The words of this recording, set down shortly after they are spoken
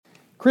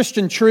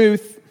Christian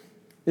truth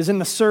is in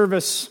the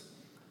service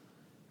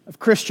of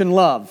Christian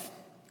love.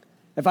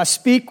 If I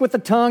speak with the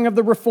tongue of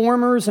the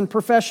reformers and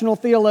professional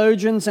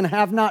theologians and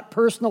have not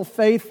personal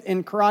faith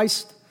in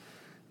Christ,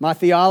 my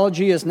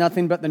theology is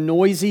nothing but the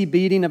noisy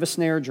beating of a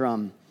snare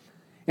drum.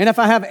 And if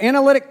I have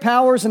analytic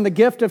powers and the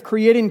gift of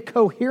creating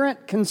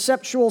coherent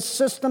conceptual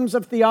systems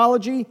of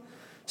theology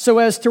so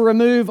as to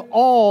remove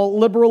all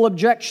liberal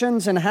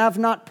objections and have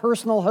not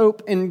personal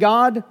hope in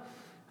God,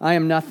 I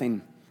am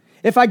nothing.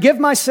 If I give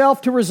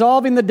myself to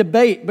resolving the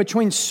debate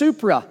between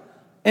supra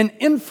and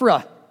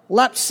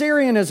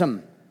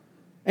infra-lapsarianism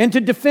and to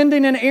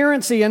defending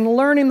inerrancy and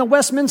learning the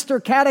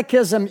Westminster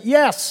Catechism,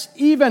 yes,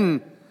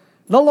 even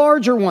the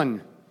larger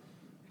one,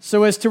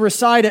 so as to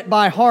recite it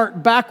by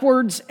heart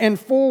backwards and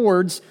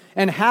forwards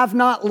and have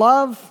not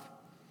love,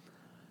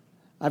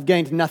 I've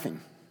gained nothing.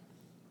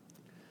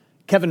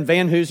 Kevin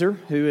Vanhoozer,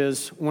 who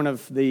is one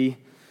of the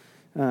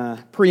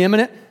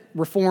preeminent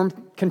Reformed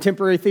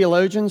contemporary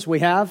theologians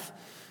we have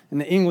in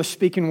the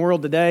English-speaking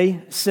world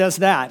today, says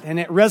that. And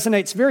it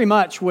resonates very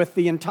much with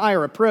the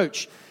entire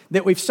approach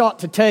that we've sought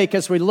to take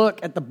as we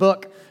look at the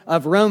book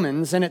of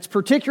Romans. And it's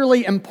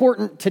particularly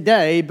important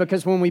today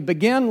because when we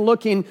begin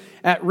looking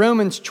at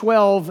Romans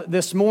 12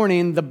 this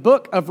morning, the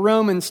book of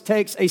Romans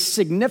takes a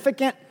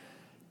significant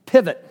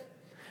pivot.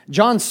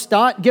 John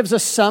Stott gives a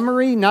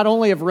summary not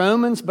only of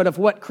Romans, but of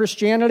what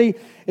Christianity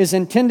is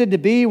intended to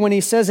be when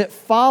he says it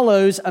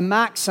follows a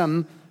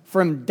maxim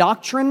from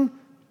doctrine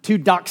to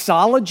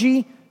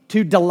doxology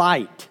to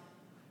delight.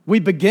 We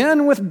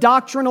begin with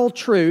doctrinal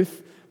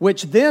truth,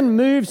 which then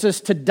moves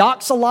us to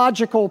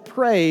doxological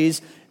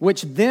praise,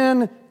 which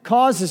then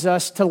causes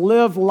us to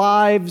live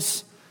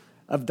lives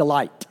of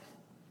delight.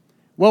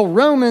 Well,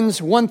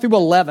 Romans 1 through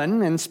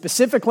 11, and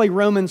specifically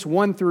Romans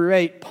 1 through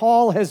 8,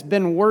 Paul has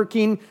been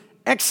working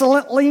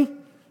excellently,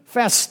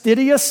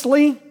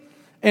 fastidiously,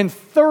 and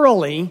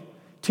thoroughly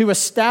to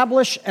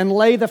establish and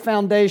lay the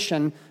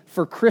foundation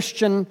for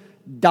Christian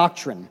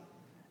doctrine.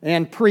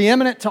 And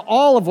preeminent to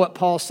all of what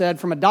Paul said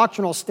from a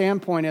doctrinal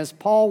standpoint is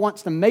Paul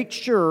wants to make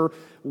sure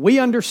we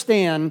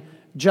understand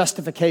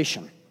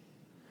justification.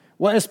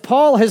 Well, as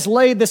Paul has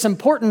laid this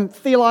important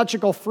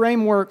theological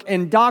framework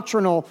and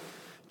doctrinal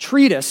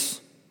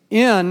treatise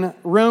in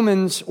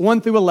Romans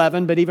 1 through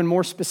 11, but even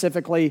more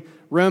specifically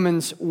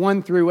Romans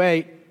 1 through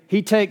 8,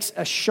 he takes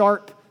a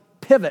sharp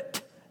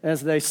pivot,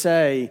 as they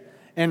say,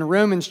 in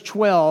Romans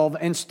 12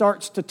 and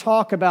starts to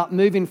talk about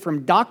moving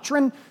from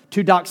doctrine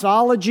to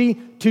doxology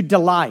to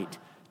delight.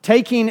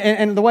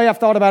 And the way I've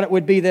thought about it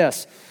would be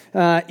this.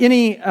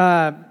 Any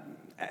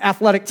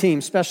athletic team,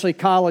 especially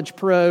college,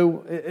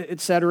 pro,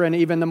 etc., and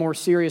even the more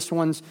serious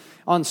ones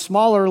on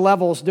smaller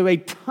levels, do a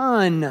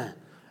ton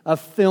of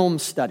film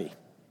study,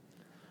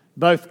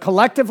 both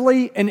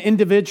collectively and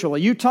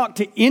individually. You talk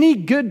to any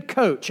good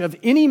coach of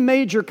any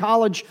major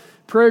college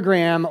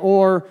program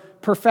or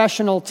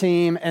professional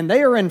team, and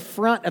they are in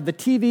front of the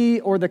TV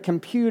or the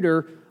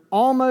computer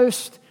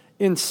almost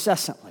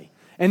incessantly.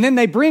 And then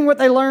they bring what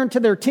they learned to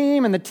their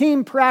team, and the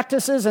team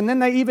practices, and then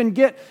they even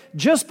get,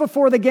 just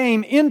before the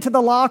game, into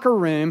the locker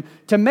room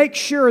to make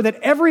sure that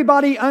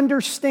everybody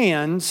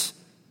understands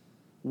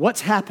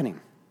what's happening.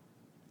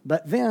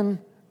 But then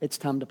it's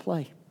time to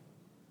play.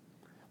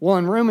 Well,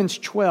 in Romans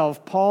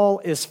 12, Paul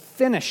is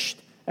finished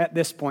at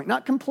this point.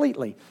 Not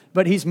completely,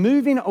 but he's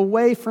moving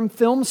away from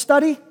film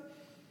study.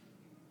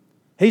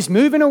 He's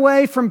moving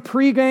away from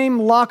pregame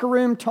locker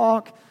room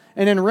talk.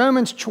 And in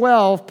Romans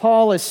 12,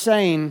 Paul is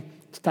saying,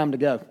 it's time to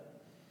go.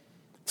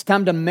 It's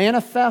time to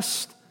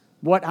manifest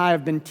what I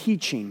have been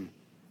teaching.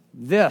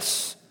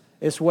 This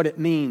is what it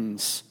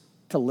means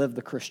to live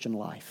the Christian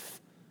life.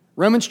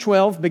 Romans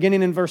 12,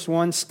 beginning in verse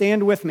 1,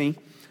 stand with me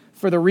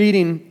for the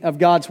reading of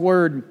God's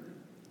Word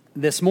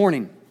this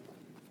morning.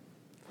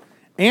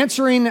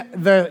 Answering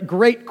the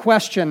great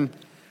question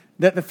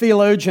that the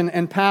theologian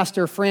and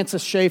pastor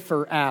Francis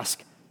Schaeffer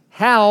asked,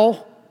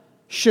 how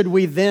should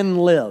we then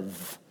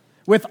live?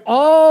 With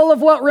all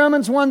of what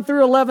Romans 1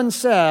 through 11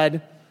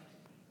 said,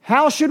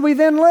 how should we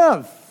then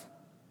live?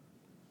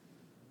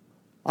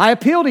 I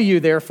appeal to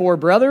you, therefore,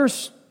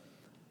 brothers,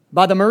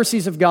 by the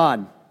mercies of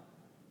God,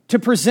 to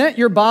present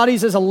your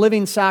bodies as a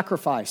living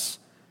sacrifice,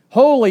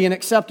 holy and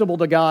acceptable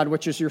to God,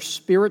 which is your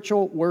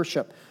spiritual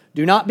worship.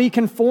 Do not be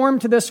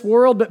conformed to this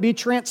world, but be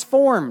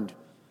transformed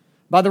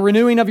by the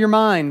renewing of your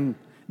mind,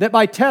 that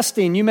by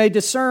testing you may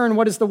discern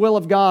what is the will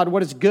of God,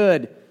 what is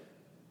good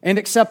and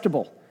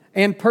acceptable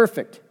and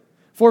perfect.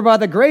 For by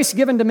the grace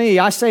given to me,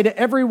 I say to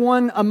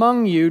everyone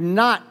among you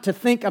not to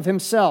think of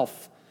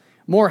himself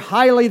more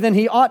highly than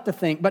he ought to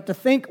think, but to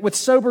think with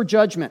sober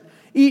judgment,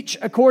 each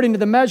according to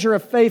the measure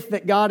of faith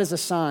that God has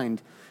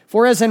assigned.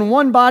 For as in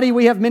one body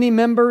we have many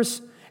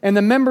members, and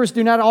the members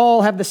do not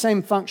all have the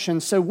same function,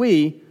 so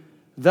we,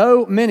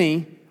 though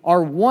many,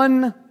 are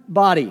one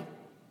body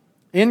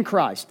in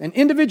Christ, and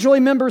individually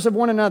members of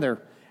one another,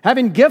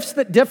 having gifts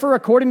that differ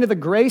according to the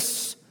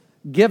grace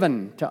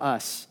given to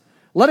us.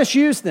 Let us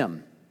use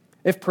them.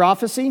 If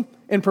prophecy,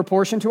 in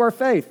proportion to our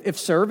faith. If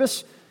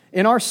service,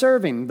 in our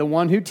serving. The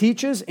one who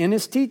teaches, in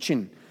his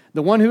teaching.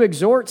 the one who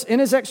exhorts in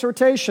his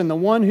exhortation, the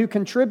one who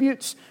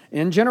contributes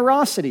in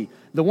generosity,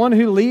 the one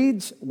who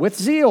leads with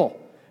zeal,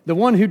 the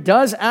one who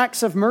does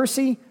acts of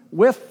mercy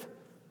with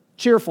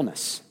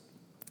cheerfulness.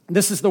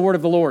 This is the word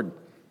of the Lord.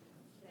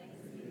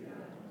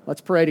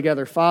 Let's pray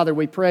together. Father,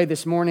 we pray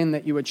this morning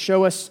that you would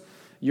show us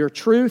your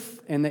truth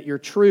and that your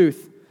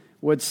truth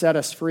would set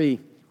us free.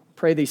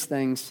 Pray these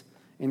things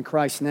in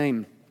Christ's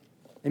name.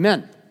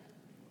 Amen.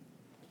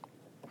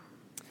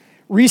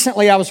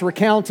 Recently, I was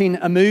recounting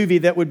a movie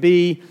that would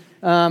be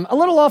a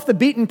little off the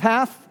beaten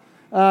path,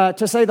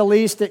 to say the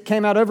least. It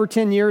came out over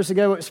 10 years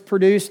ago. It was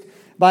produced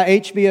by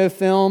HBO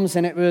Films,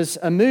 and it was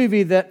a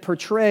movie that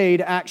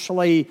portrayed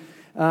actually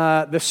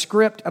the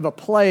script of a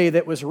play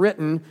that was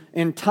written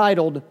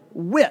entitled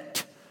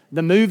Wit.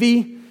 The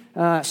movie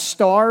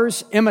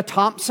stars Emma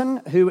Thompson,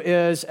 who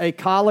is a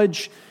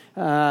college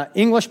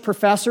English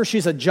professor.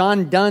 She's a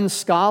John Donne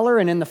scholar,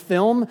 and in the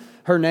film,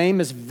 her name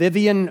is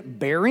Vivian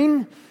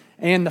Baring.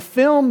 And the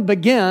film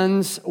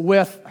begins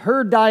with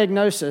her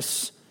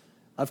diagnosis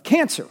of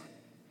cancer.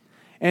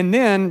 And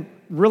then,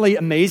 really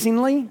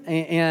amazingly,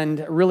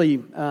 and really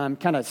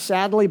kind of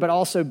sadly, but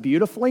also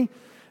beautifully,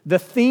 the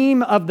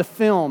theme of the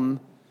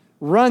film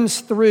runs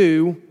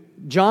through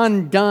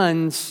John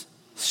Donne's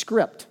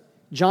script,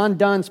 John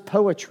Donne's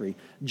poetry,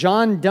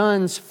 John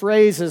Donne's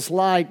phrases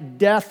like,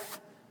 "Death,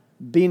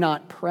 be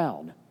not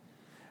proud."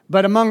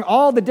 But among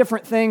all the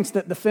different things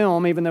that the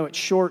film, even though it's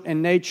short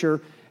in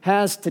nature,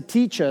 has to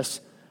teach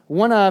us,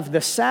 one of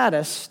the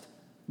saddest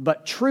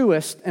but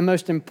truest and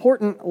most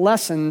important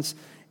lessons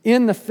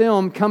in the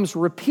film comes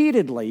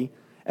repeatedly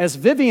as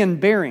Vivian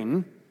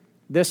Baring,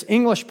 this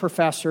English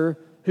professor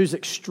who's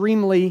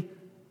extremely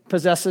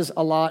possesses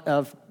a lot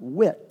of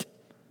wit,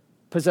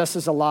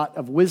 possesses a lot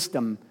of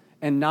wisdom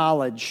and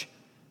knowledge,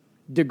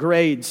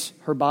 degrades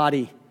her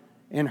body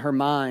and her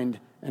mind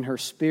and her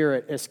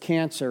spirit as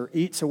cancer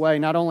eats away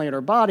not only at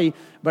her body,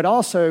 but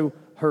also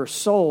her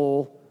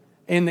soul,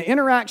 and the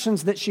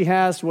interactions that she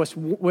has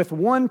with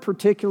one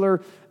particular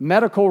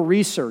medical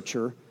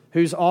researcher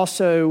who's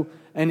also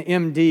an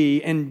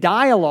MD, and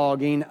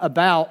dialoguing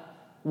about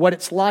what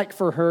it's like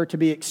for her to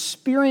be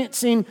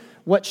experiencing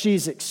what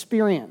she's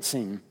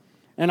experiencing.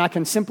 And I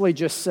can simply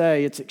just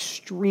say it's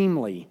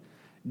extremely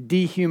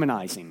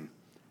dehumanizing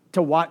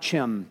to watch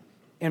him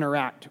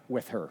interact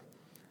with her.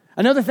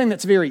 Another thing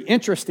that's very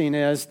interesting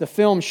is the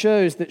film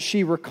shows that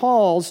she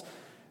recalls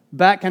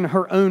back in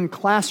her own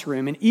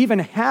classroom, and even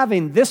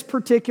having this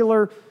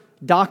particular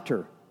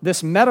doctor,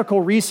 this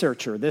medical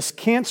researcher, this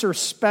cancer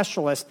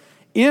specialist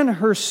in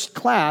her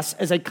class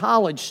as a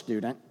college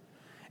student,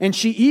 and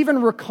she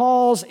even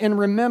recalls and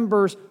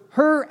remembers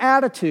her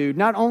attitude,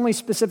 not only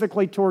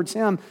specifically towards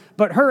him,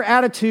 but her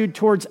attitude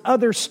towards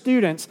other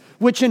students,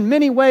 which in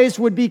many ways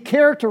would be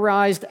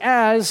characterized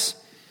as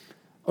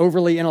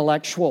overly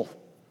intellectual,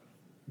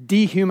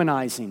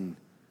 dehumanizing,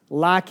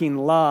 lacking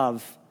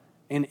love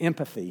and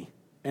empathy.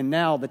 And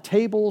now the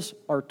tables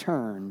are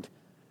turned,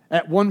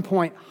 at one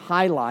point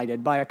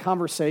highlighted by a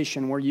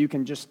conversation where you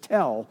can just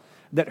tell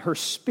that her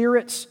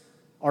spirits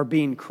are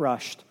being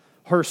crushed.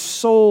 Her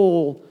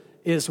soul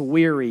is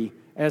weary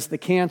as the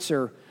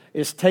cancer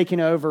is taking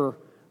over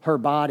her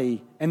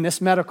body. And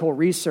this medical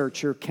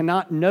researcher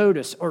cannot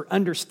notice or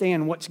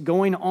understand what's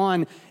going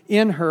on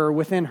in her,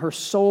 within her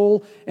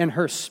soul and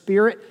her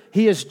spirit.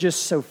 He is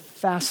just so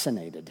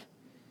fascinated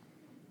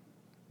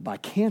by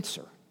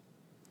cancer.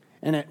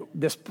 And at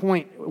this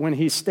point, when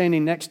he's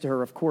standing next to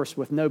her, of course,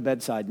 with no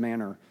bedside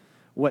manner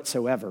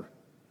whatsoever,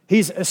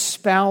 he's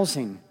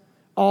espousing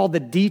all the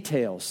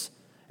details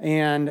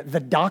and the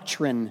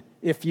doctrine,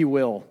 if you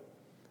will,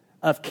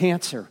 of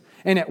cancer.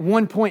 And at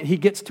one point, he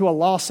gets to a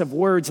loss of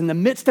words. In the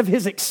midst of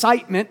his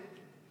excitement,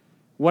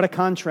 what a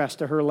contrast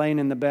to her laying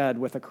in the bed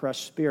with a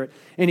crushed spirit.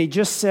 And he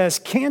just says,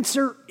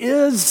 "Cancer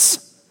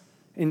is,"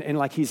 and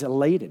like he's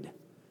elated.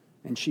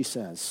 And she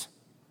says,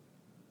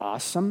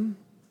 "Awesome."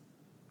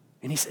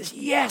 And he says,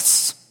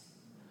 "Yes,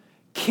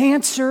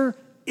 cancer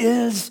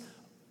is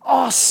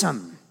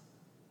awesome."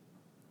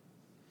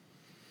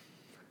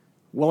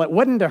 Well, it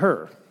wasn't to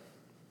her.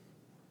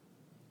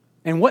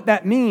 And what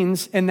that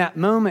means in that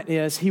moment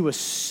is he was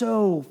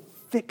so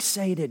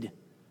fixated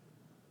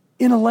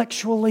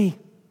intellectually.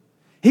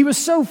 He was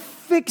so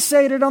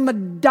fixated on the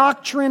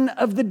doctrine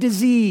of the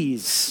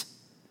disease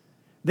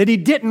that he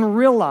didn't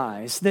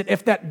realize that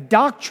if that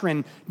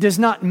doctrine does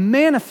not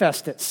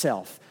manifest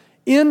itself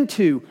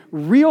into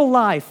real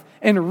life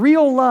and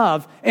real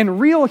love and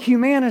real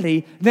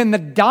humanity, then the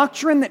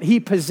doctrine that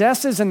he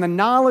possesses and the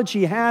knowledge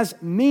he has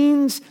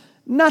means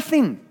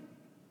nothing.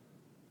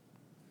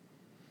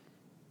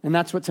 And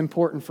that's what's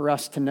important for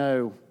us to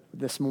know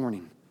this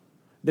morning.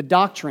 The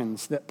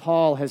doctrines that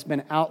Paul has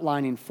been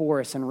outlining for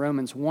us in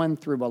Romans 1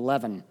 through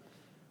 11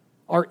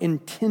 are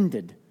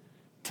intended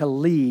to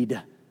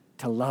lead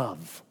to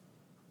love.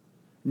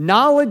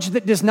 Knowledge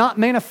that does not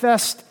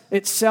manifest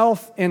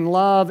itself in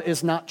love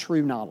is not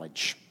true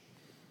knowledge.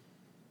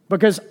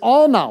 Because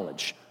all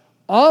knowledge,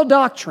 all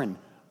doctrine,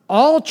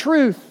 all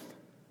truth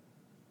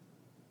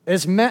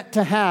is meant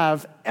to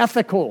have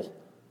ethical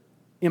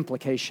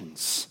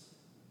implications.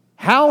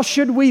 How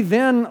should we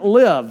then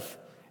live?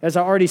 As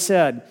I already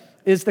said,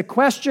 is the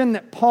question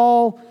that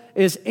Paul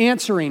is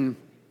answering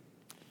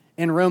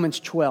in Romans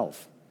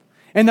 12.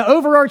 And the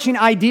overarching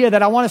idea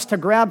that I want us to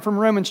grab from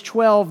Romans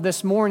 12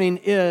 this morning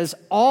is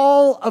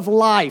all of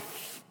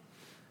life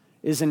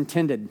is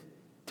intended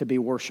to be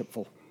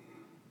worshipful.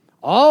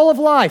 All of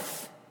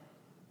life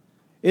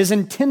is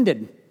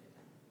intended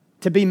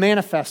to be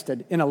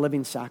manifested in a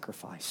living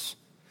sacrifice.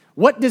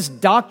 What does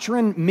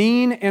doctrine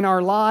mean in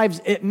our lives?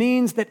 It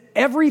means that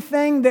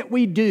everything that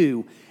we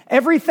do,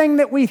 everything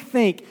that we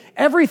think,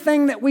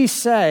 everything that we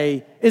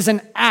say is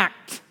an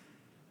act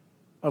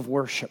of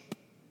worship.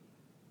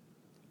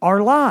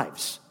 Our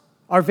lives,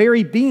 our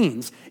very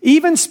beings,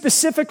 even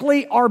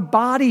specifically our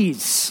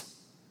bodies,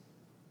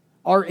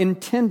 are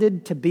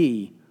intended to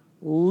be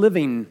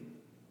living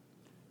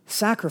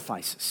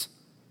sacrifices.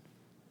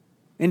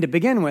 And to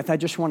begin with, I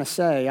just want to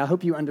say, I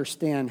hope you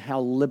understand how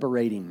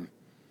liberating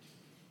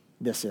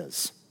this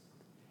is.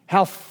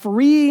 How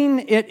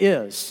freeing it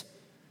is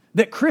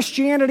that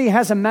Christianity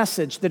has a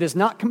message that is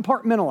not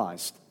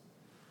compartmentalized.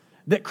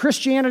 That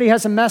Christianity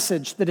has a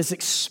message that is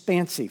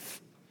expansive.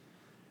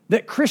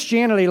 That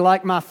Christianity,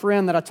 like my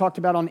friend that I talked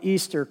about on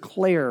Easter,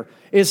 Claire,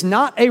 is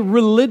not a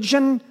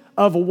religion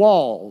of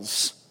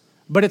walls,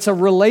 but it's a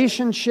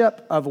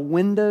relationship of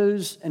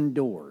windows and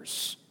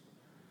doors.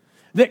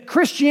 That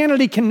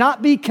Christianity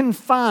cannot be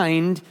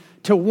confined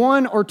to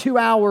 1 or 2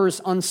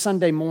 hours on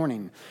Sunday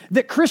morning.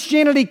 That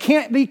Christianity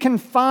can't be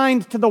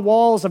confined to the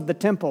walls of the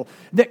temple.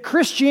 That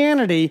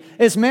Christianity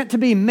is meant to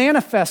be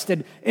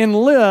manifested and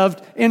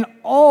lived in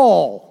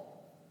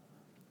all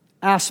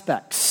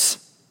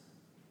aspects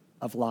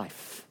of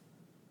life.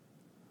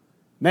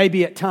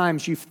 Maybe at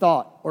times you've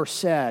thought or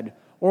said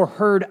or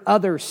heard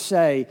others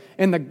say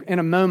in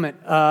a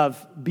moment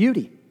of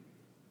beauty,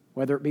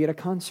 whether it be at a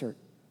concert,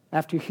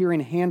 after hearing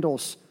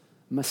Handel's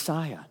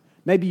Messiah.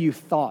 Maybe you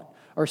thought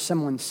or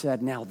someone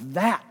said, now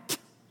that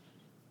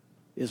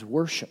is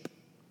worship.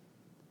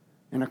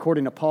 And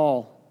according to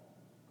Paul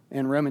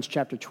in Romans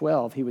chapter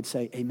 12, he would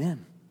say,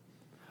 amen.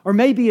 Or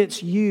maybe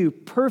it's you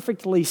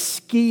perfectly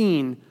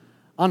skiing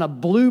on a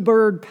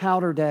bluebird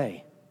powder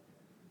day.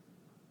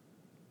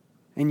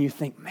 And you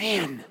think,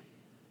 man,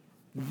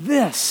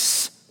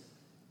 this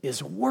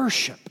is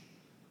worship.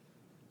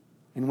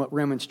 And what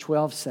Romans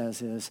 12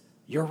 says is,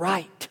 you're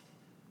right.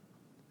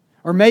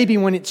 Or maybe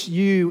when it's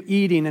you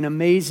eating an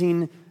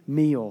amazing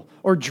meal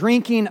or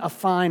drinking a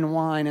fine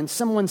wine and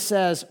someone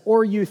says,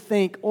 or you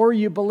think, or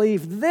you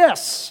believe,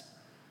 this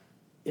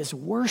is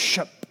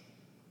worship.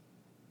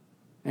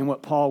 And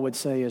what Paul would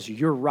say is,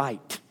 you're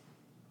right.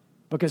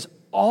 Because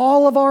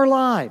all of our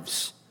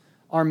lives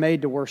are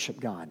made to worship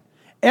God.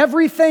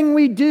 Everything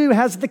we do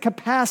has the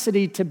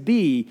capacity to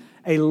be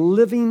a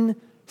living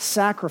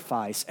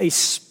sacrifice, a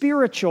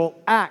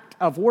spiritual act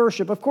of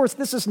worship. Of course,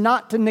 this is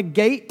not to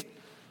negate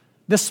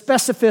the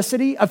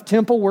specificity of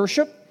temple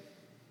worship.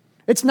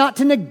 It's not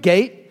to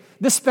negate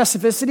the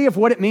specificity of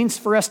what it means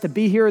for us to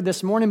be here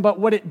this morning, but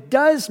what it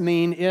does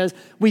mean is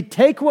we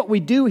take what we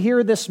do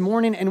here this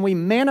morning and we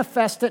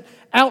manifest it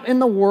out in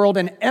the world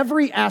in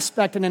every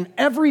aspect and in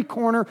every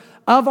corner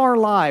of our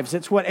lives.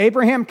 It's what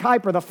Abraham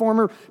Kuyper, the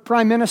former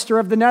Prime Minister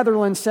of the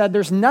Netherlands, said,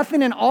 there's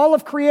nothing in all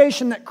of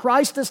creation that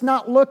Christ does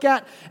not look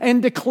at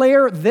and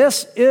declare,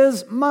 this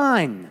is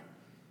mine.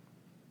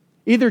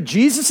 Either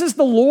Jesus is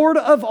the Lord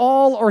of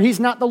all or he's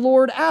not the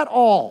Lord at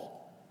all.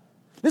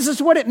 This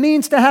is what it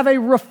means to have a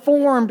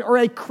reformed or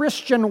a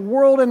Christian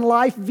world and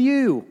life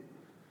view.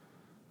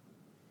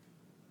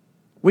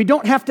 We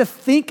don't have to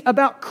think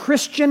about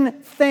Christian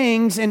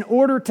things in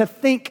order to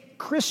think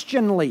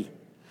Christianly.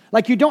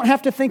 Like you don't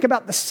have to think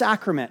about the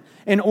sacrament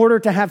in order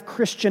to have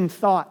Christian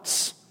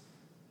thoughts.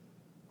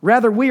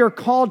 Rather, we are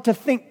called to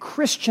think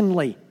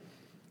Christianly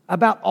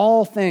about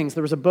all things.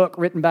 There was a book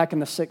written back in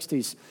the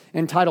 60s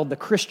entitled The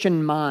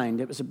Christian Mind.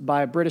 It was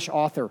by a British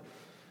author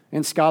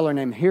and scholar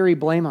named Harry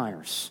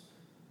Blamires.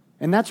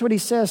 And that's what he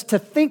says. To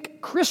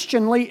think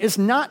Christianly is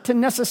not to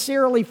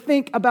necessarily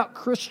think about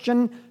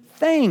Christian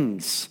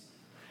things.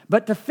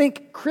 But to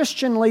think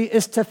Christianly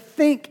is to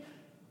think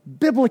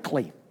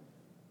biblically.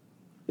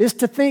 Is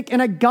to think in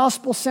a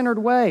gospel-centered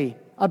way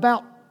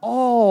about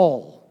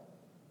all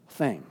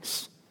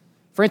things.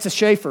 Francis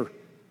Schaeffer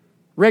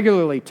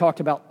regularly talked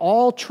about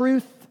all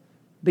truth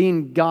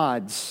being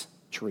God's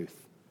truth.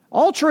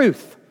 All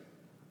truth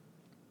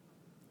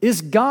is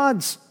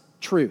God's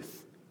truth.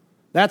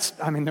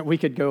 We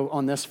could go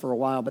on this for a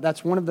while, but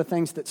that's one of the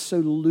things that's so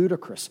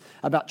ludicrous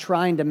about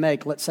trying to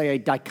make, let's say, a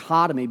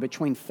dichotomy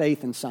between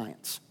faith and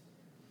science.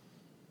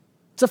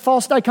 It's a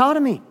false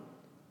dichotomy.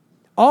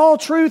 All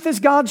truth is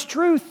God's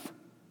truth.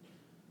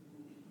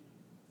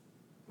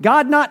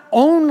 God not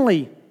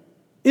only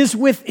is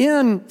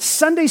within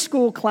Sunday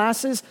school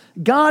classes,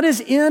 God is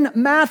in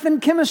math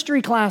and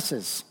chemistry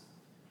classes.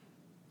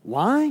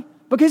 Why?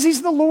 Because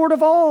He's the Lord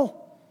of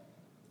all.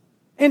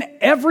 And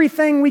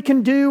everything we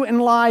can do in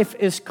life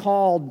is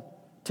called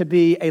to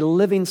be a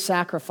living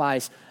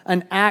sacrifice,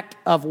 an act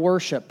of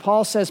worship.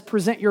 Paul says,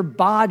 present your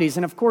bodies.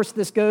 And of course,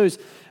 this goes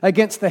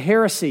against the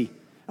heresy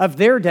of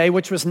their day,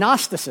 which was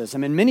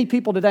Gnosticism. And many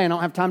people today, I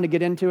don't have time to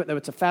get into it, though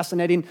it's a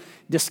fascinating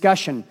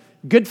discussion.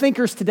 Good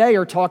thinkers today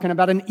are talking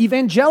about an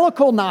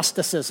evangelical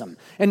Gnosticism.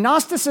 And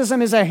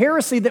Gnosticism is a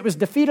heresy that was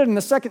defeated in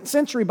the 2nd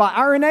century by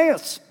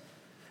Irenaeus.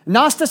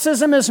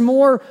 Gnosticism is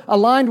more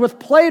aligned with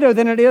Plato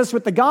than it is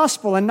with the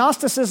gospel. And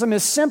Gnosticism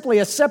is simply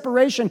a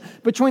separation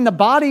between the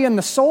body and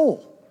the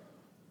soul.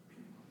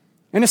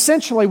 And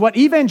essentially what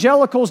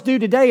evangelicals do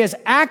today is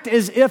act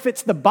as if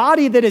it's the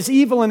body that is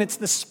evil and it's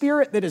the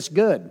spirit that is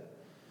good.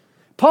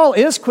 Paul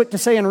is quick to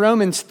say in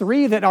Romans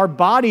 3 that our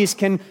bodies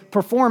can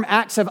perform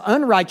acts of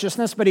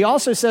unrighteousness, but he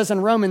also says in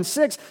Romans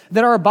 6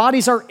 that our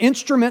bodies are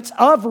instruments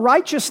of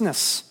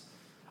righteousness.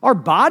 Our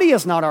body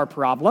is not our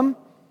problem.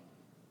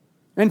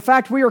 In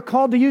fact, we are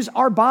called to use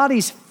our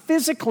bodies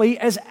physically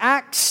as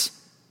acts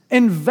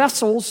and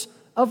vessels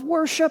of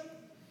worship.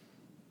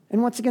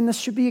 And once again, this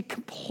should be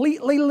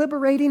completely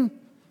liberating.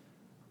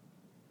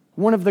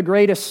 One of the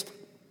greatest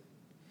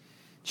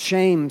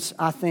shames,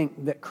 I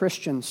think, that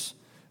Christians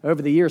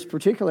over the years,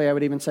 particularly I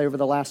would even say over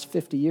the last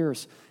 50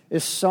 years,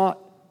 is sought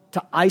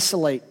to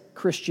isolate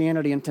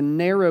Christianity and to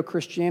narrow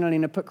Christianity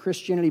and to put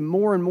Christianity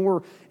more and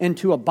more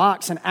into a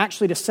box and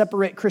actually to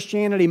separate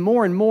Christianity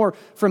more and more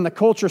from the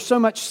culture, so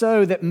much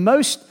so that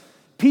most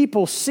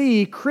people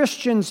see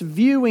Christians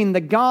viewing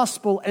the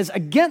gospel as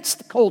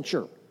against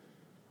culture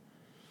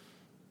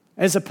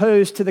as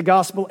opposed to the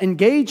gospel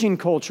engaging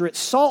culture. It's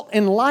salt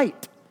and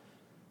light,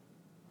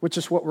 which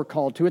is what we're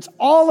called to. It's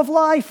all of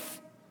life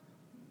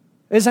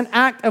is an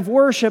act of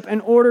worship in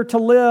order to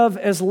live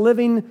as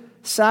living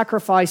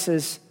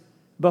sacrifices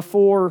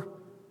before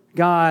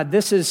God.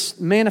 This is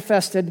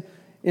manifested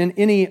in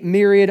any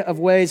myriad of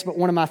ways, but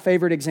one of my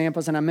favorite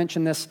examples, and I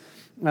mentioned this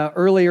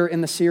earlier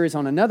in the series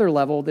on another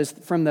level, is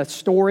from the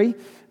story,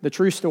 the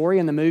true story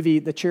in the movie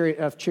The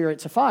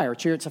Chariots of Fire.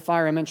 Chariots of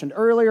Fire I mentioned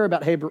earlier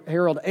about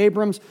Harold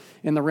Abrams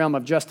in the realm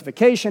of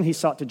justification. He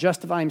sought to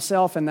justify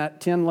himself in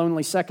that 10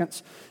 lonely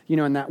seconds,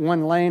 in that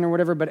one lane or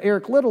whatever. But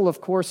Eric Liddell, of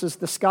course, is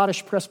the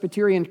Scottish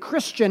Presbyterian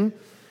Christian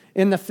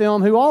in the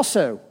film who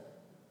also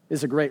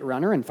is a great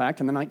runner. In fact,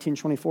 in the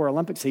 1924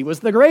 Olympics, he was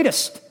the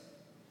greatest.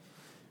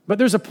 But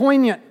there's a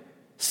poignant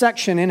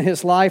section in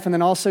his life and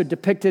then also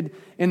depicted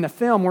in the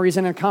film where he's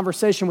in a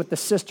conversation with the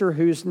sister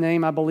whose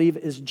name I believe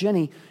is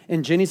Jenny.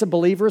 And Jenny's a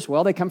believer as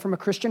well. They come from a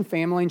Christian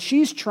family, and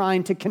she's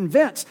trying to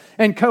convince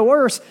and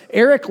coerce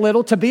Eric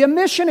Liddell to be a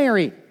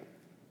missionary.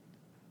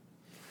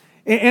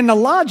 And the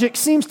logic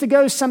seems to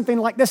go something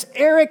like this: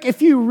 Eric,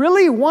 if you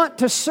really want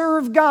to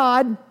serve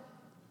God,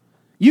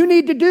 you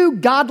need to do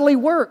godly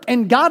work.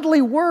 And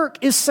godly work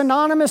is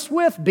synonymous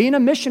with being a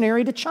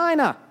missionary to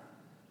China.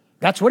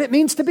 That's what it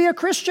means to be a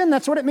Christian.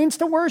 That's what it means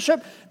to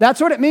worship. That's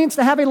what it means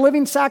to have a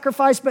living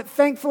sacrifice. But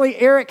thankfully,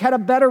 Eric had a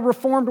better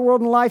Reformed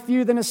world and life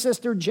view than his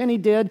sister Jenny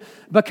did,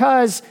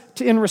 because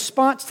in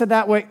response to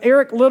that, what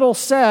Eric Liddell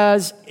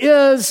says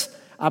is,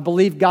 I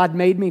believe God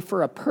made me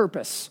for a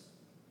purpose.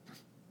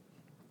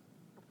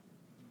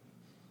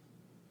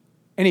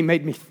 And He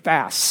made me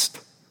fast.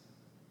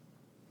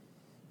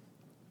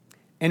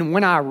 And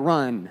when I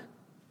run,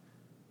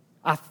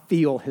 I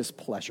feel His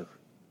pleasure.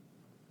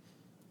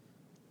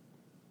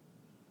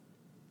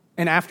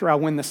 And after I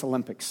win this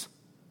Olympics,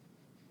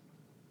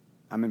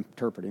 I'm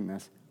interpreting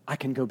this, I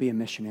can go be a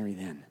missionary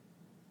then.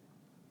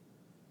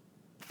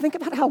 Think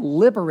about how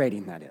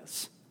liberating that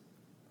is.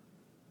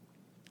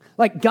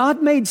 Like,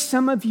 God made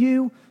some of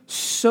you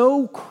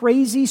so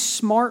crazy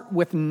smart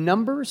with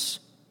numbers.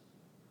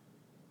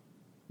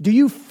 Do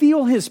you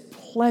feel His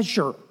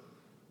pleasure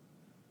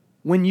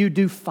when you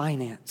do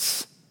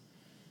finance?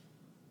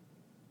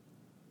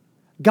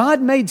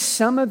 God made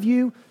some of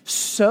you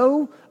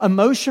so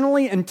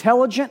emotionally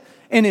intelligent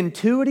and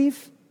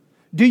intuitive.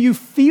 Do you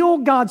feel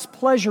God's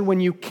pleasure when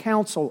you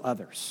counsel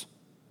others?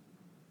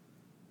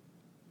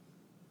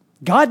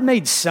 God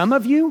made some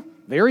of you,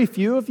 very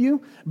few of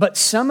you, but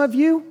some of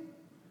you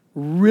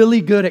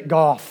really good at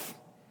golf.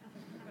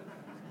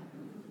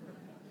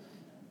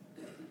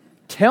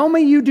 Tell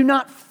me you do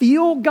not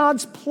feel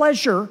God's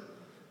pleasure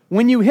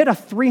when you hit a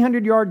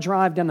 300-yard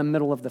drive down the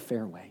middle of the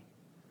fairway.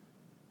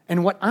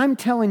 And what I'm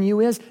telling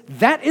you is,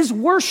 that is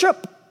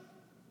worship.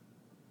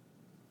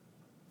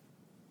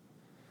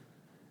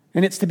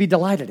 And it's to be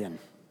delighted in.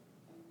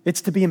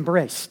 It's to be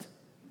embraced.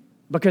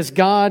 Because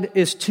God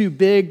is too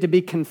big to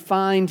be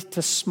confined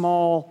to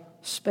small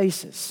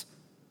spaces.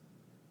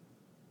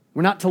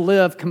 We're not to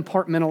live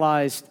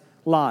compartmentalized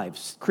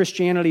lives.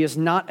 Christianity is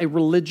not a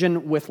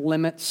religion with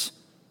limits.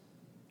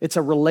 It's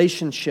a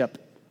relationship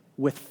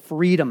with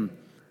freedom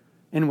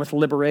and with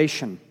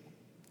liberation.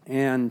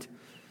 And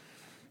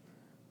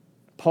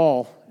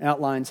Paul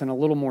outlines in a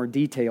little more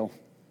detail,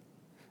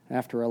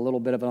 after a little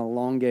bit of an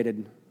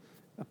elongated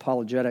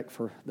apologetic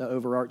for the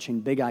overarching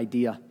big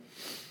idea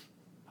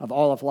of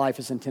all of life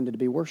is intended to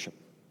be worship.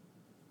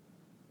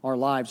 Our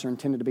lives are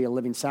intended to be a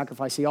living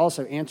sacrifice. He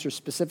also answers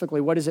specifically,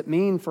 what does it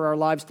mean for our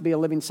lives to be a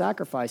living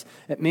sacrifice?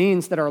 It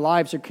means that our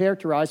lives are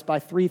characterized by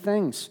three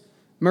things: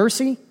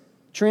 mercy,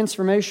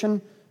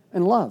 transformation,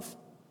 and love.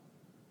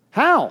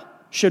 How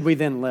should we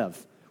then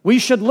live? We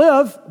should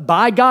live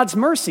by God's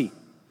mercy.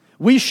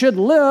 We should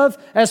live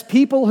as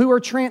people who are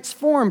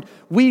transformed.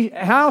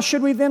 How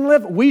should we then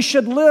live? We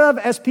should live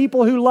as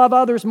people who love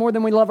others more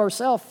than we love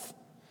ourselves.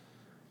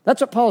 That's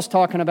what Paul's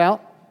talking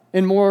about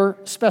in more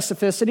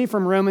specificity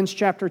from Romans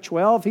chapter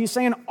 12. He's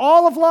saying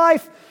all of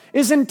life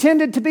is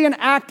intended to be an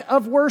act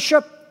of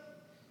worship.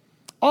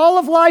 All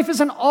of life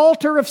is an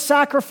altar of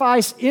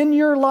sacrifice in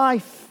your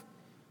life.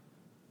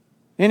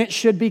 And it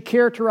should be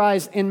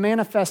characterized and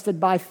manifested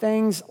by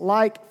things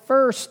like,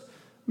 first,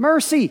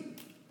 mercy.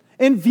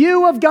 In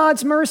view of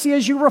God's mercy,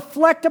 as you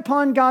reflect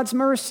upon God's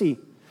mercy,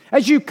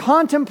 as you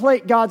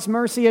contemplate God's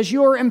mercy, as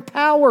you are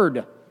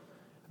empowered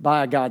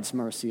by God's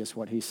mercy, is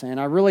what he's saying.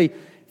 I really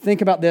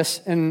think about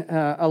this in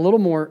a little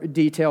more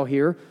detail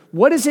here.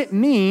 What does it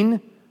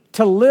mean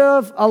to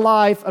live a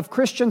life of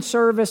Christian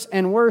service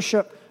and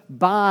worship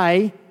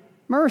by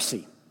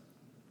mercy?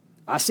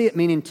 I see it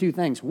meaning two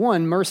things.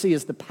 One, mercy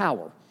is the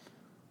power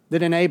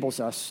that enables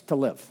us to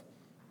live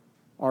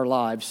our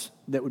lives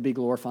that would be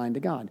glorifying to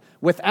God.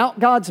 Without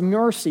God's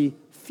mercy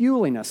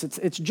fueling us,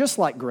 it's just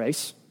like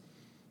grace.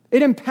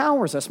 It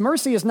empowers us.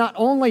 Mercy is not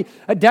only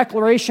a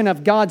declaration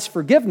of God's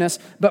forgiveness,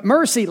 but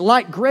mercy,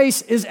 like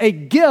grace, is a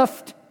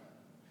gift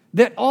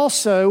that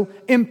also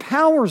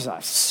empowers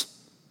us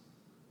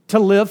to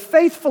live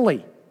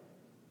faithfully.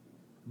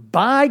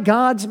 By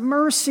God's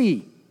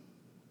mercy,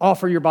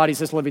 offer your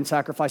bodies as living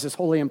sacrifices,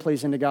 holy and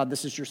pleasing to God.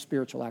 This is your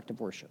spiritual act of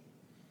worship.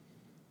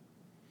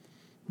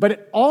 But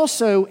it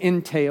also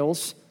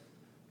entails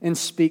and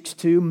speaks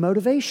to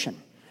motivation.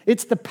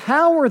 It's the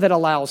power that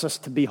allows us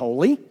to be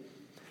holy.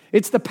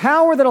 It's the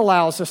power that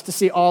allows us to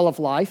see all of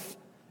life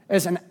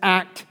as an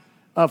act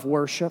of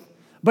worship.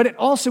 But it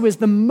also is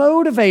the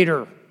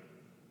motivator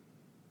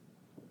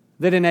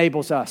that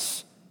enables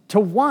us to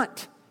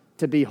want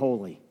to be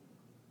holy.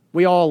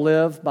 We all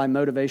live by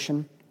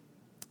motivation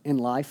in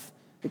life,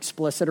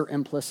 explicit or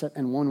implicit,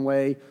 in one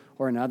way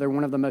or another.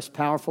 One of the most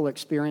powerful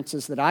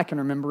experiences that I can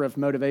remember of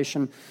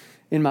motivation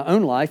in my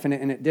own life, and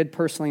it did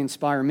personally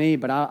inspire me,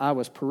 but I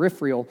was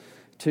peripheral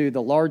to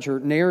the larger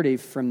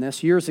narrative from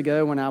this. Years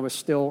ago, when I was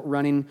still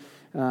running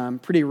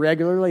pretty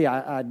regularly,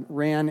 I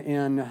ran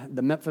in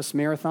the Memphis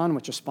Marathon,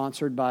 which is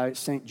sponsored by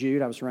St.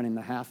 Jude. I was running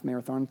the half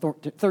marathon,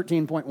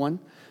 13.1.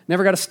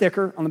 Never got a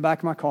sticker on the back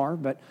of my car,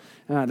 but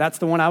that's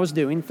the one I was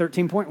doing,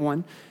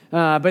 13.1.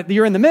 But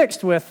you're in the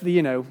mixed with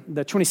the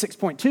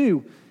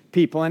 26.2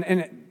 people,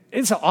 and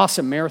it's an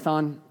awesome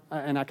marathon,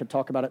 and I could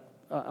talk about it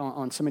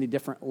on so many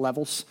different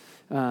levels,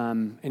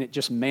 and it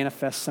just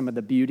manifests some of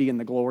the beauty and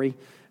the glory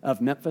of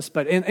Memphis.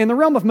 But in the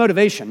realm of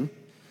motivation,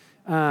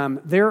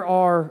 there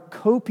are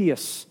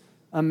copious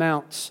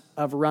amounts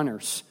of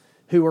runners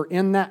who are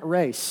in that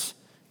race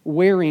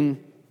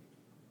wearing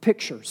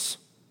pictures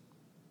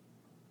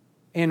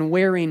and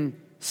wearing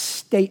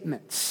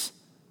statements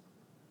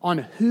on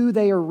who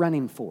they are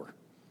running for.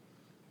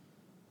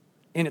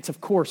 And it's, of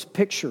course,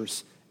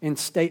 pictures and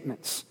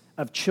statements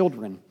of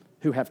children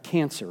who have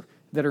cancer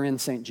that are in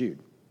St. Jude.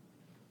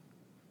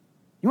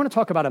 You want to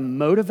talk about a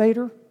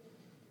motivator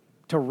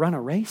to run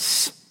a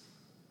race?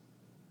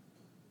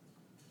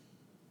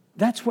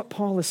 That's what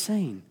Paul is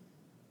saying.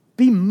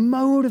 Be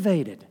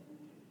motivated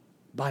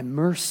by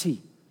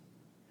mercy.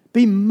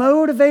 Be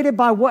motivated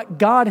by what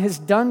God has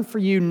done for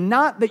you,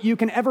 not that you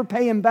can ever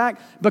pay him back,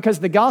 because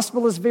the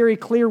gospel is very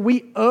clear.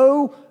 We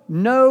owe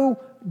no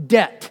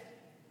debt.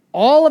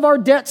 All of our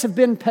debts have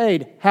been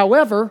paid.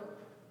 However,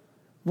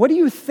 what do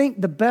you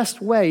think the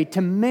best way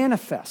to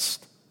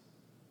manifest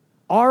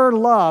our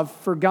love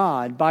for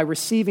God by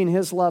receiving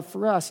his love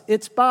for us?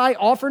 It's by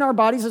offering our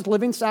bodies as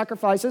living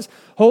sacrifices,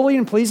 holy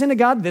and pleasing to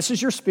God. This is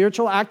your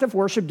spiritual act of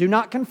worship. Do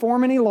not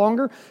conform any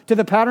longer to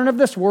the pattern of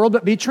this world,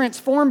 but be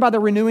transformed by the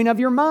renewing of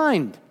your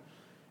mind.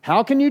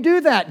 How can you do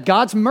that?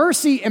 God's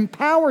mercy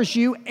empowers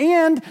you,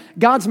 and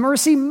God's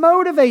mercy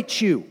motivates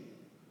you.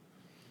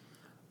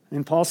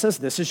 And Paul says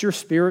this is your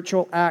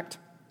spiritual act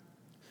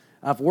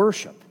of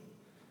worship.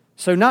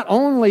 So not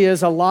only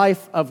is a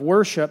life of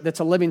worship that's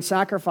a living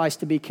sacrifice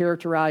to be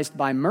characterized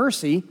by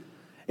mercy,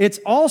 it's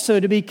also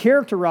to be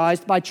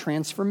characterized by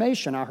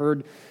transformation. I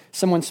heard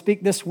someone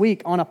speak this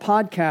week on a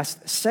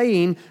podcast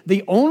saying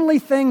the only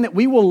thing that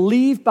we will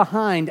leave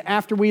behind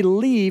after we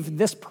leave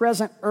this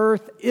present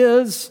earth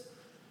is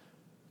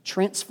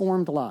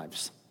transformed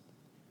lives.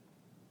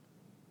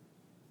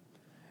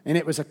 And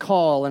it was a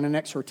call and an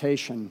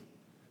exhortation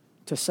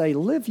to say,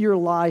 live your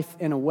life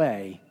in a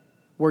way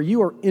where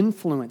you are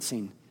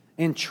influencing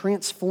and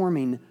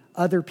transforming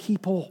other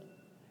people.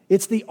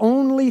 It's the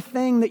only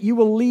thing that you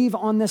will leave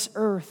on this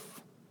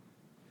earth.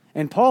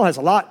 And Paul has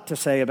a lot to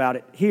say about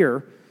it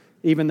here,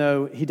 even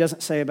though he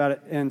doesn't say about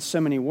it in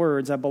so many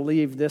words. I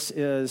believe this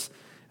is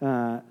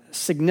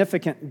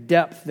significant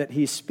depth that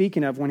he's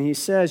speaking of when he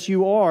says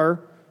you are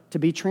to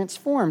be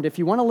transformed. If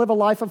you want to live a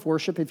life of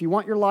worship, if you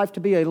want your life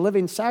to be a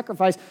living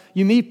sacrifice,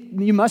 you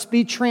must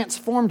be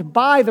transformed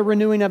by the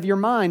renewing of your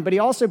mind. But he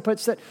also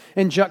puts it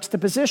in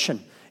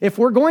juxtaposition. If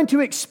we're going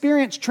to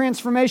experience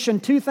transformation,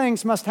 two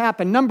things must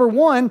happen. Number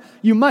one,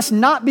 you must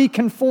not be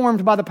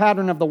conformed by the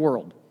pattern of the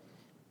world.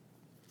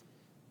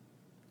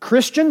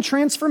 Christian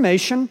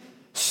transformation,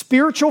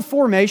 spiritual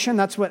formation.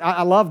 That's what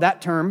I love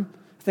that term.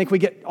 I think we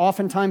get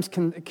oftentimes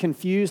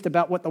confused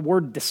about what the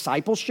word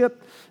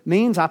discipleship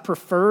means. I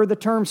prefer the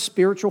term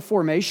spiritual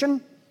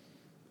formation.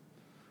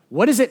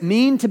 What does it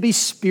mean to be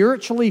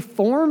spiritually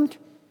formed?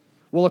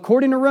 Well,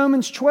 according to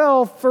Romans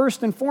 12,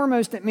 first and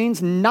foremost, it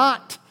means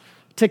not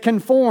to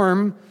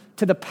conform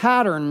to the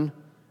pattern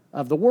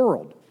of the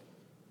world.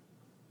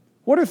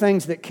 What are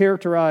things that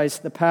characterize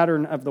the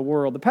pattern of the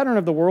world? The pattern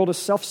of the world is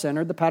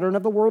self-centered. The pattern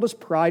of the world is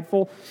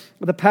prideful.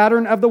 The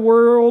pattern of the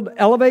world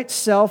elevates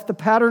self. The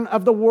pattern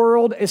of the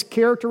world is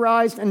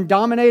characterized and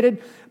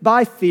dominated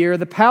by fear.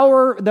 The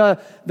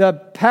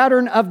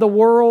pattern of the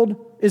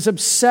world is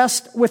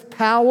obsessed with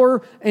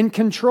power and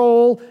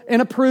control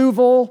and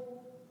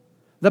approval.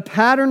 The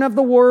pattern of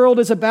the world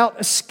is about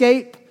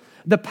escape.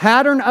 The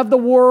pattern of the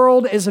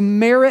world is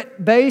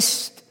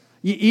merit-based.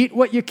 You eat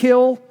what you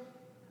kill.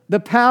 The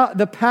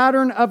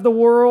pattern of the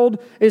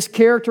world is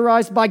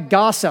characterized by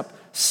gossip,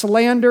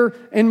 slander,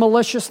 and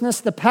maliciousness.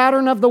 The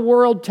pattern of the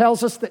world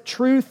tells us that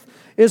truth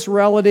is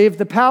relative.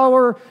 The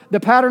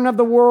pattern of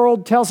the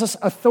world tells us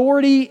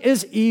authority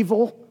is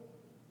evil.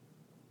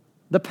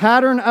 The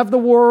pattern of the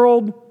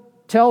world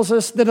tells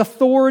us that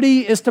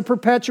authority is to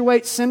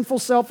perpetuate sinful,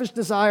 selfish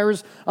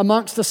desires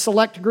amongst a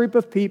select group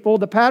of people.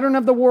 The pattern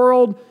of the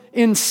world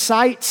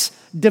incites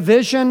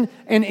division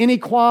and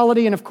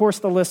inequality, and of course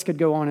the list could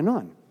go on and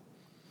on.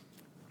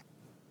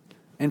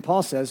 And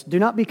Paul says, do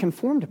not be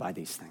conformed by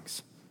these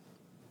things.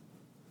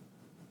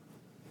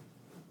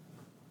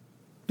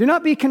 Do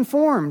not be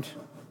conformed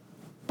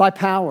by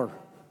power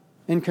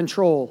and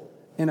control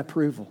and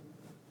approval.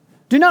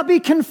 Do not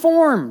be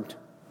conformed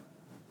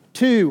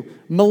to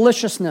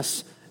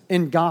maliciousness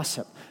and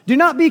gossip. Do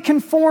not be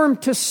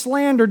conformed to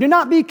slander. Do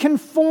not be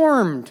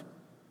conformed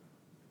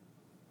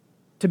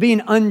to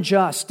being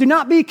unjust. Do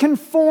not be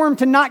conformed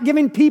to not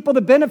giving people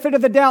the benefit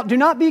of the doubt. Do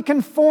not be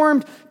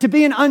conformed to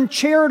being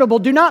uncharitable.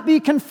 Do not be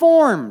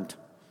conformed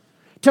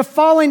to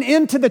falling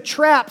into the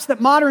traps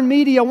that modern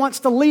media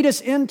wants to lead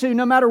us into.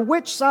 No matter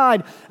which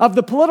side of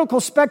the political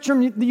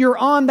spectrum you're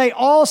on, they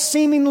all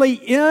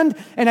seemingly end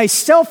in a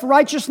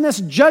self-righteousness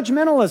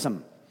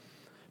judgmentalism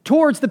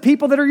towards the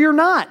people that you're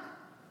not.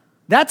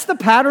 That's the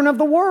pattern of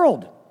the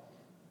world.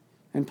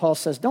 And Paul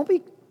says, don't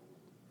be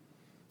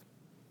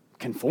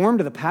conformed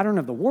to the pattern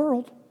of the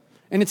world.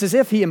 And it's as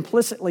if he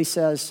implicitly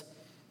says,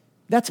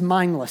 that's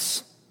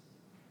mindless.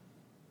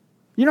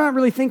 You're not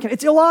really thinking.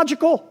 It's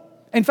illogical.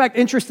 In fact,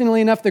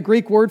 interestingly enough, the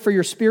Greek word for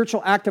your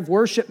spiritual act of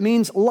worship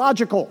means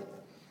logical.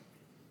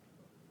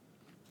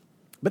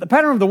 But the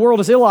pattern of the world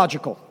is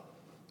illogical.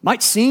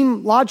 Might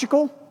seem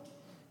logical.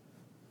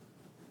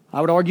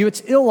 I would argue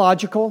it's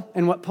illogical.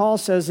 And what Paul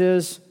says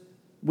is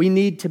we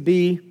need to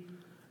be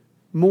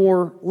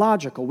more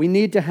logical. We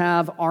need to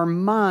have our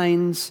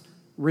minds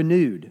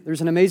renewed.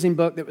 There's an amazing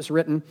book that was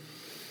written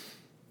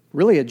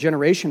really a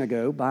generation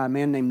ago by a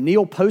man named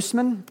Neil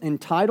Postman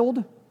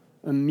entitled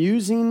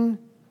Amusing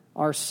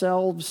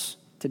Ourselves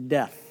to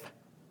Death.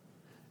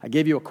 I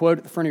gave you a quote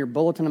at the front of your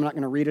bulletin. I'm not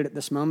going to read it at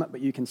this moment,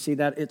 but you can see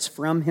that it's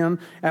from him.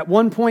 At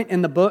one point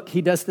in the book,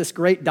 he does this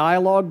great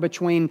dialogue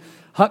between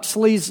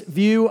Huxley's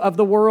view of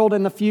the world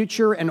in the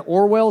future and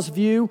Orwell's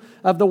view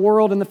of the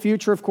world in the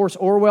future. Of course,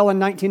 Orwell in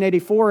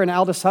 1984 and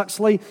Aldous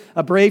Huxley,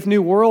 A Brave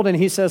New World. And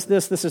he says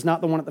this is not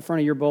the one at the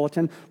front of your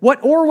bulletin.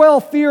 What Orwell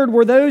feared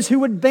were those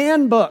who would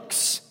ban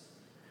books.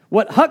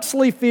 What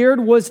Huxley feared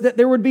was that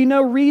there would be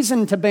no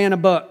reason to ban a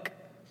book,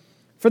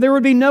 for there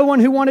would be no one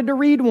who wanted to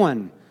read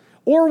one.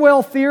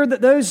 Orwell feared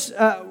those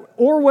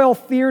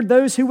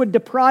who would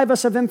deprive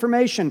us of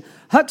information.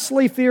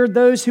 Huxley feared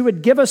those who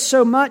would give us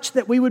so much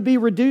that we would be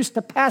reduced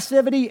to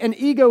passivity and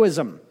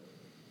egoism.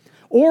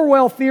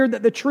 Orwell feared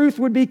that the truth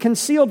would be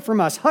concealed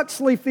from us.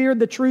 Huxley feared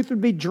the truth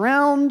would be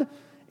drowned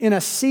in a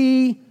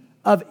sea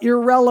of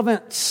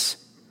irrelevance.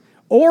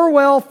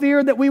 Orwell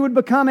feared that we would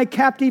become a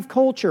captive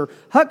culture.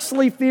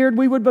 Huxley feared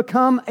we would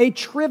become a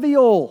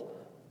trivial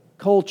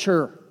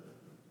culture.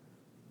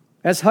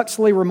 As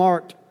Huxley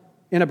remarked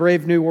in A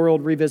Brave New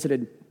World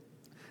Revisited,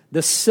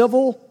 the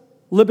civil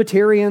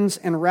libertarians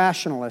and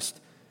rationalists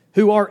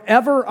who are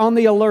ever on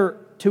the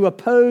alert to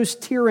oppose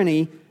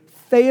tyranny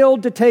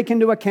failed to take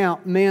into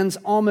account man's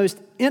almost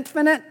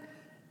infinite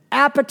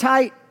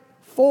appetite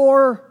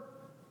for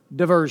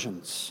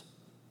diversions.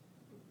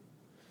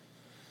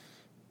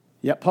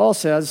 Yet Paul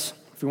says,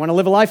 if you want to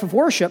live a life of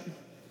worship,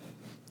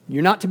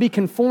 you're not to be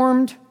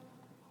conformed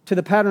to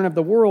the pattern of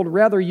the world.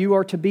 Rather, you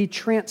are to be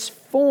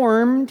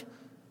transformed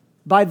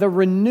by the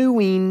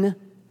renewing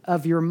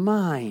of your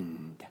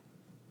mind.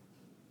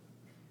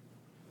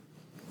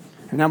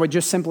 And I would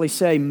just simply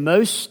say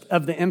most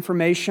of the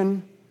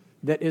information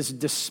that is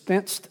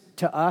dispensed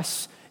to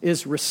us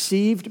is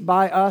received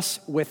by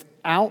us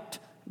without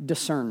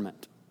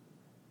discernment.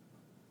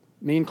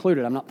 Me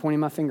included. I'm not pointing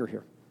my finger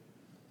here.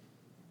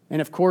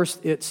 And of course,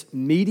 it's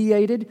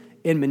mediated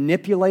and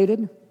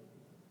manipulated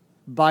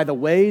by the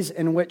ways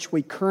in which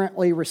we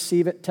currently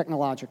receive it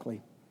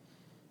technologically.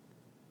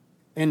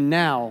 And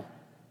now,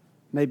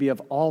 maybe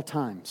of all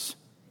times,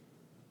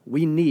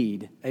 we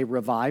need a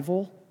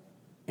revival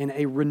and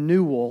a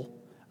renewal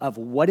of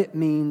what it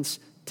means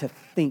to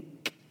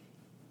think.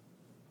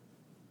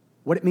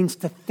 What it means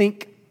to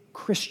think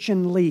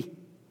Christianly.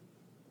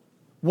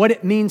 What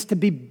it means to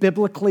be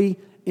biblically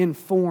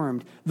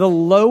informed. The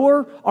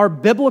lower our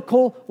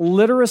biblical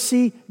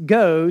literacy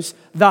goes,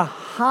 the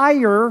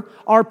higher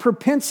our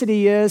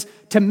propensity is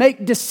to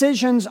make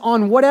decisions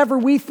on whatever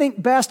we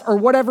think best or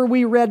whatever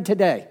we read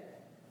today.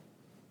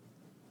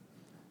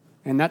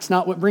 And that's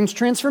not what brings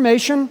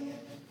transformation.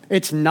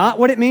 It's not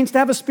what it means to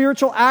have a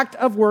spiritual act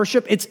of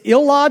worship. It's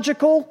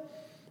illogical,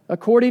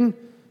 according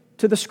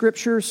to the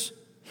Scriptures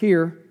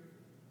here.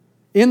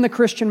 In the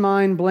Christian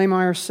Mind,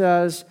 Blameyer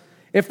says,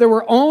 if there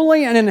were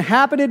only an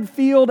inhabited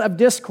field of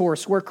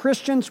discourse where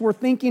Christians were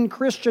thinking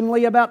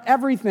Christianly about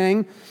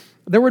everything,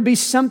 there would be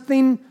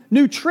something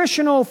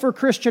nutritional for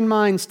Christian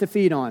minds to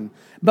feed on.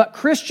 But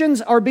Christians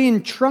are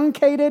being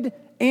truncated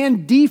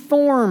and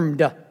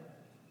deformed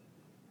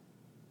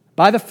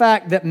by the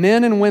fact that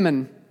men and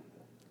women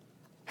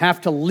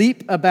have to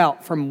leap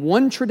about from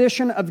one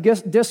tradition of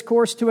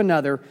discourse to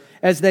another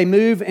as they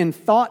move in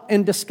thought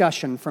and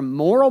discussion, from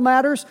moral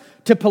matters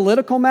to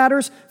political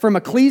matters, from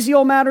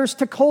ecclesial matters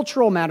to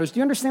cultural matters. Do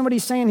you understand what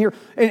he's saying here?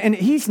 And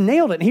he's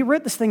nailed it. He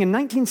wrote this thing in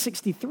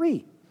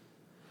 1963.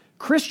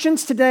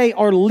 Christians today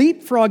are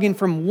leapfrogging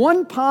from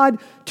one pod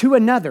to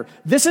another.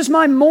 This is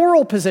my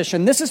moral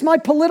position. This is my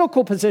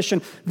political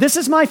position. This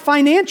is my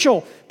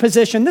financial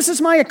position. This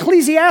is my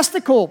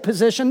ecclesiastical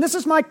position. This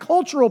is my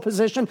cultural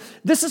position.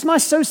 This is my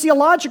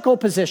sociological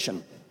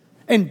position.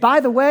 And by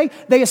the way,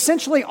 they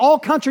essentially all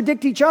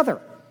contradict each other.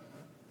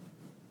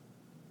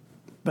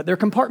 But they're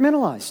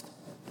compartmentalized.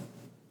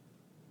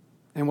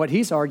 And what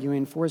he's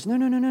arguing for is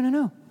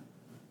no.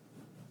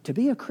 To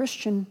be a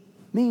Christian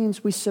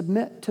means we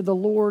submit to the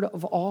Lord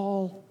of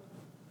all,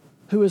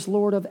 who is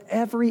Lord of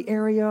every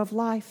area of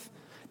life.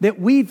 That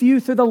we view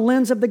through the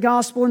lens of the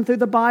gospel and through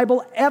the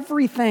Bible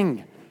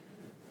everything.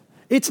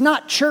 It's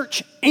not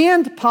church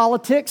and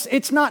politics.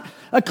 It's not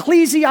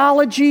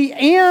ecclesiology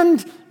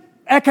and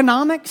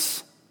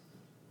economics.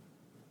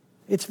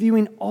 It's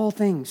viewing all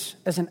things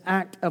as an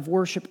act of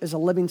worship, as a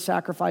living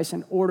sacrifice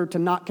in order to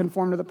not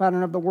conform to the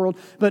pattern of the world,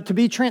 but to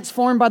be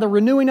transformed by the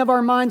renewing of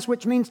our minds,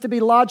 which means to be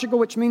logical,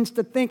 which means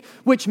to think,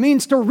 which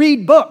means to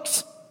read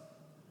books.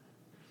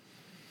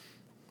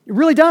 It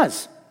really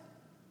does.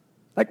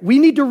 Like, we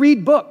need to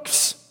read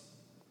books,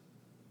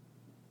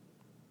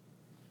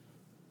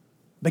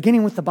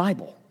 beginning with the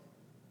Bible.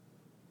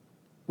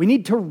 We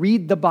need to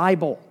read the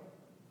Bible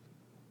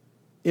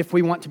if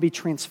we want to be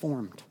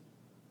transformed,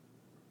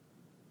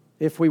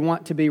 if we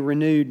want to be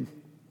renewed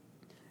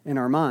in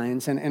our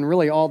minds. And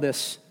really all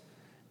this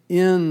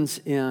ends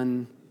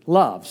in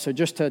love. So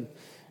just to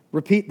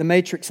repeat the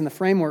matrix and the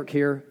framework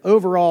here,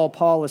 overall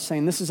Paul is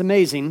saying this is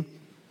amazing.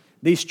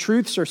 These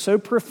truths are so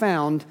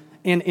profound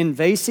and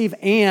invasive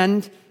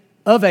and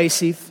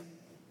evasive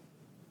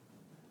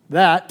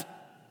that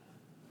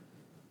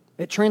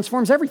it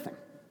transforms everything.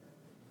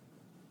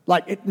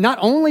 Like, not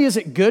only is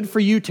it good for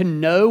you to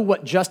know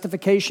what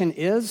justification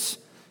is,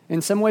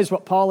 in some ways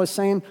what Paul is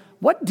saying,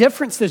 what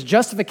difference does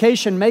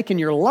justification make in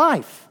your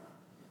life?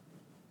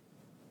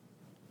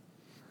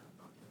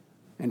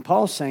 And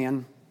Paul's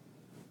saying,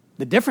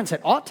 the difference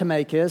it ought to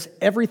make is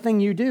everything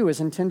you do is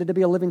intended to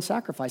be a living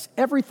sacrifice.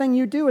 Everything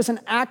you do is an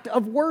act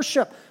of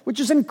worship, which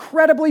is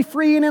incredibly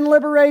freeing and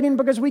liberating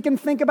because we can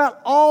think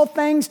about all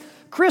things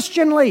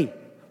Christianly.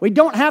 We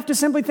don't have to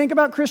simply think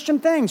about Christian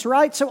things,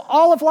 right? So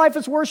all of life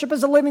as worship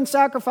is a living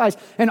sacrifice.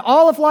 And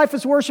all of life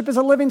as worship as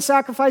a living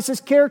sacrifice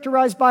is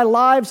characterized by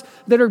lives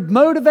that are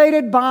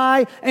motivated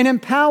by and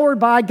empowered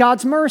by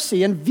God's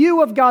mercy, in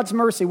view of God's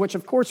mercy, which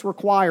of course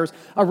requires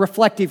a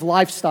reflective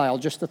lifestyle,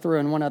 just to throw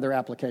in one other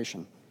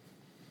application.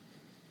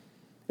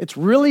 It's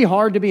really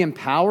hard to be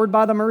empowered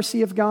by the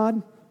mercy of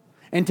God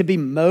and to be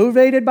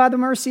motivated by the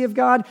mercy of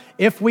God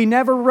if we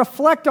never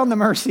reflect on the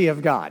mercy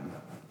of God.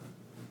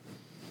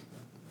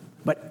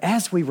 But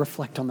as we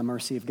reflect on the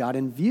mercy of God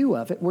in view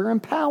of it, we're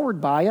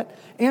empowered by it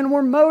and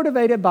we're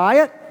motivated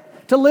by it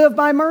to live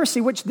by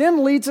mercy, which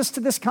then leads us to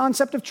this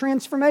concept of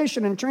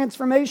transformation. And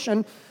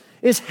transformation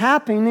is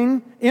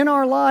happening in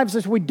our lives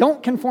as we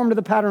don't conform to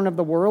the pattern of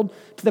the world,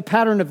 to the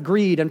pattern of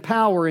greed and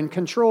power and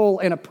control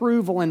and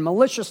approval and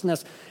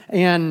maliciousness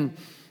and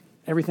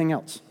everything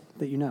else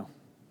that you know.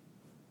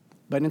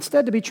 But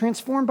instead to be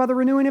transformed by the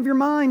renewing of your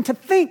mind, to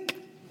think,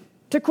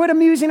 to quit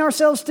amusing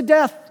ourselves to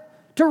death,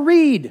 to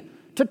read,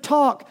 to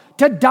talk,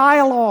 to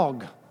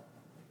dialogue.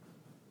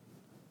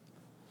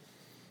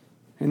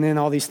 And then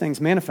all these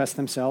things manifest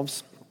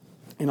themselves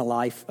in a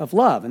life of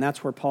love. And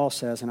that's where Paul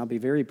says, and I'll be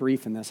very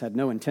brief in this, I had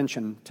no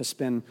intention to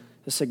spend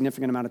a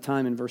significant amount of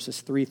time in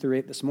verses 3 through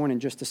 8 this morning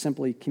just to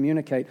simply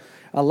communicate.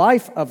 A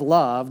life of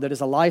love, that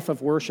is a life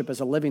of worship as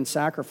a living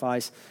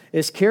sacrifice,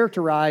 is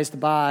characterized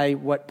by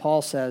what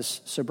Paul says,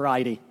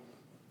 sobriety.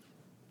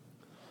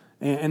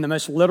 And the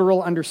most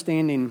literal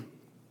understanding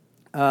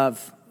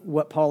of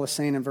what Paul is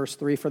saying in verse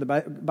 3, for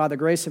by the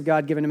grace of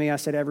God given to me, I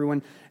say to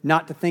everyone,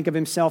 not to think of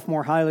himself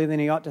more highly than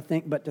he ought to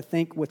think, but to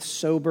think with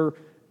sober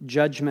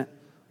judgment.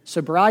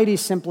 Sobriety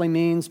simply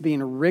means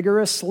being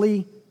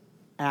rigorously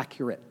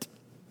accurate.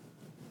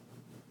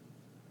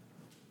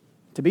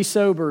 To be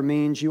sober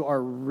means you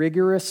are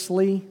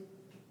rigorously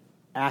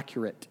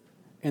accurate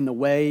in the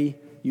way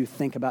you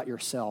think about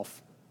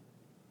yourself,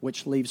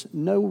 which leaves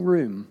no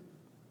room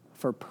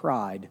for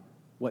pride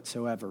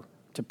whatsoever.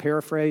 To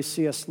paraphrase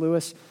C.S.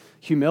 Lewis,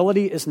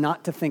 humility is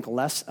not to think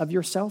less of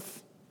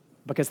yourself,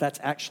 because that's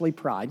actually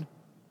pride.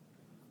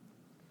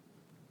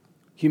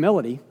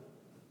 Humility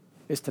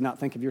is to not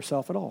think of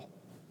yourself at all.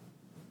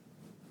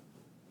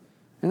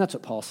 And that's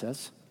what Paul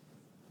says.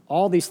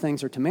 All these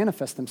things are to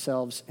manifest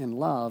themselves in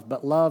love,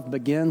 but love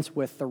begins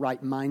with the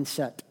right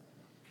mindset,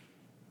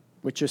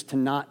 which is to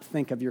not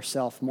think of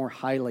yourself more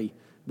highly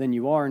than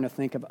you are and to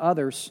think of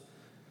others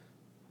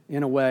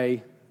in a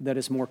way that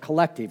is more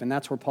collective. And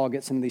that's where Paul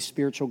gets into these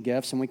spiritual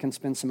gifts, and we can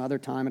spend some other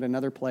time at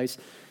another place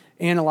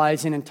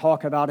analyzing and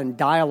talk about and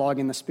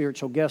dialoguing the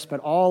spiritual gifts.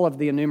 But all of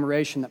the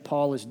enumeration that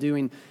Paul is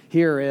doing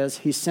here is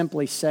he's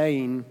simply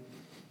saying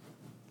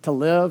to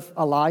live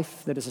a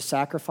life that is a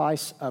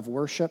sacrifice of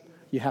worship,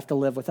 you have to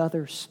live with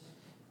others.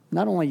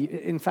 Not only,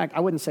 in fact, I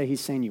wouldn't say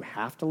he's saying you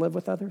have to live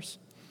with others.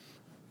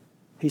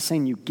 He's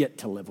saying you get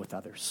to live with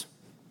others.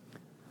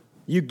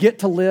 You get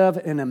to live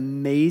an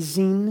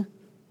amazing,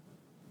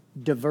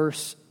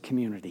 diverse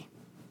community.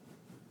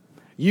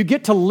 You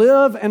get to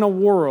live in a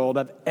world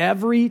of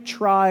every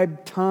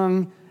tribe,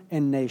 tongue,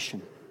 and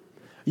nation.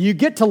 You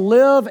get to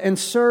live and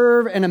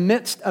serve in the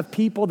midst of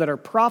people that are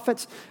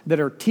prophets, that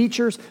are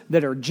teachers,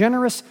 that are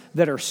generous,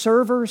 that are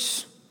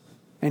servers.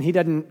 And he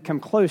doesn't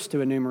come close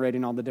to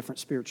enumerating all the different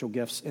spiritual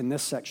gifts in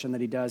this section that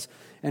he does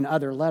in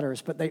other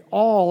letters, but they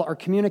all are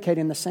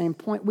communicating the same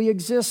point. We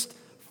exist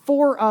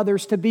for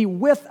others, to be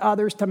with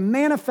others, to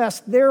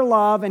manifest their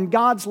love and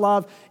God's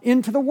love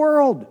into the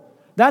world.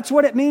 That's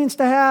what it means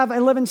to have a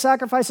living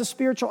sacrifice, a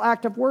spiritual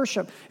act of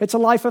worship. It's a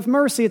life of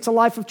mercy. It's a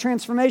life of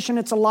transformation.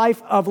 It's a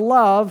life of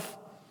love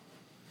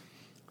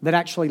that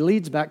actually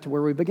leads back to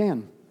where we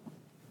began.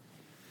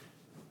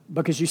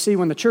 Because you see,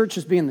 when the church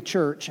is being the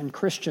church and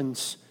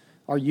Christians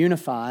are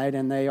unified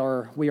and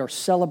we are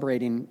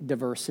celebrating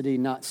diversity,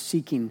 not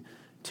seeking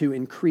to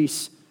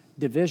increase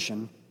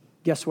division,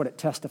 guess what it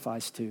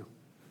testifies to?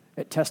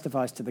 It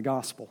testifies to the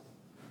gospel.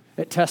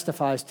 It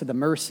testifies to the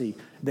mercy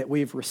that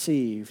we've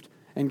received.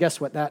 And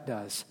guess what that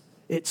does?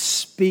 It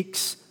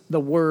speaks the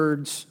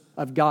words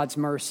of God's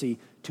mercy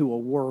to a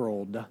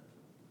world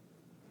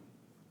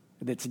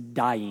that's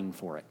dying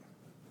for it.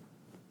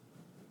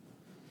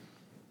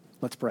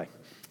 Let's pray.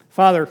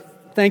 Father,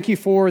 thank you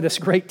for this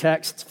great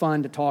text. It's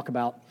fun to talk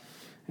about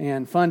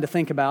and fun to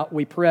think about.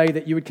 We pray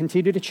that you would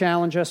continue to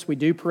challenge us. We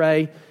do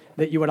pray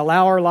that you would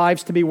allow our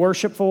lives to be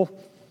worshipful,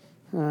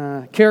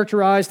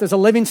 characterized as a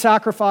living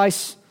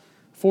sacrifice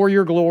for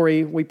your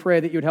glory. We pray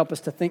that you would help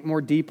us to think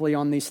more deeply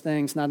on these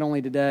things, not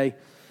only today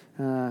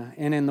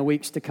and in the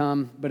weeks to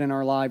come, but in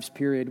our lives,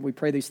 period. We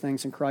pray these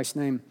things in Christ's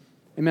name.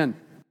 Amen.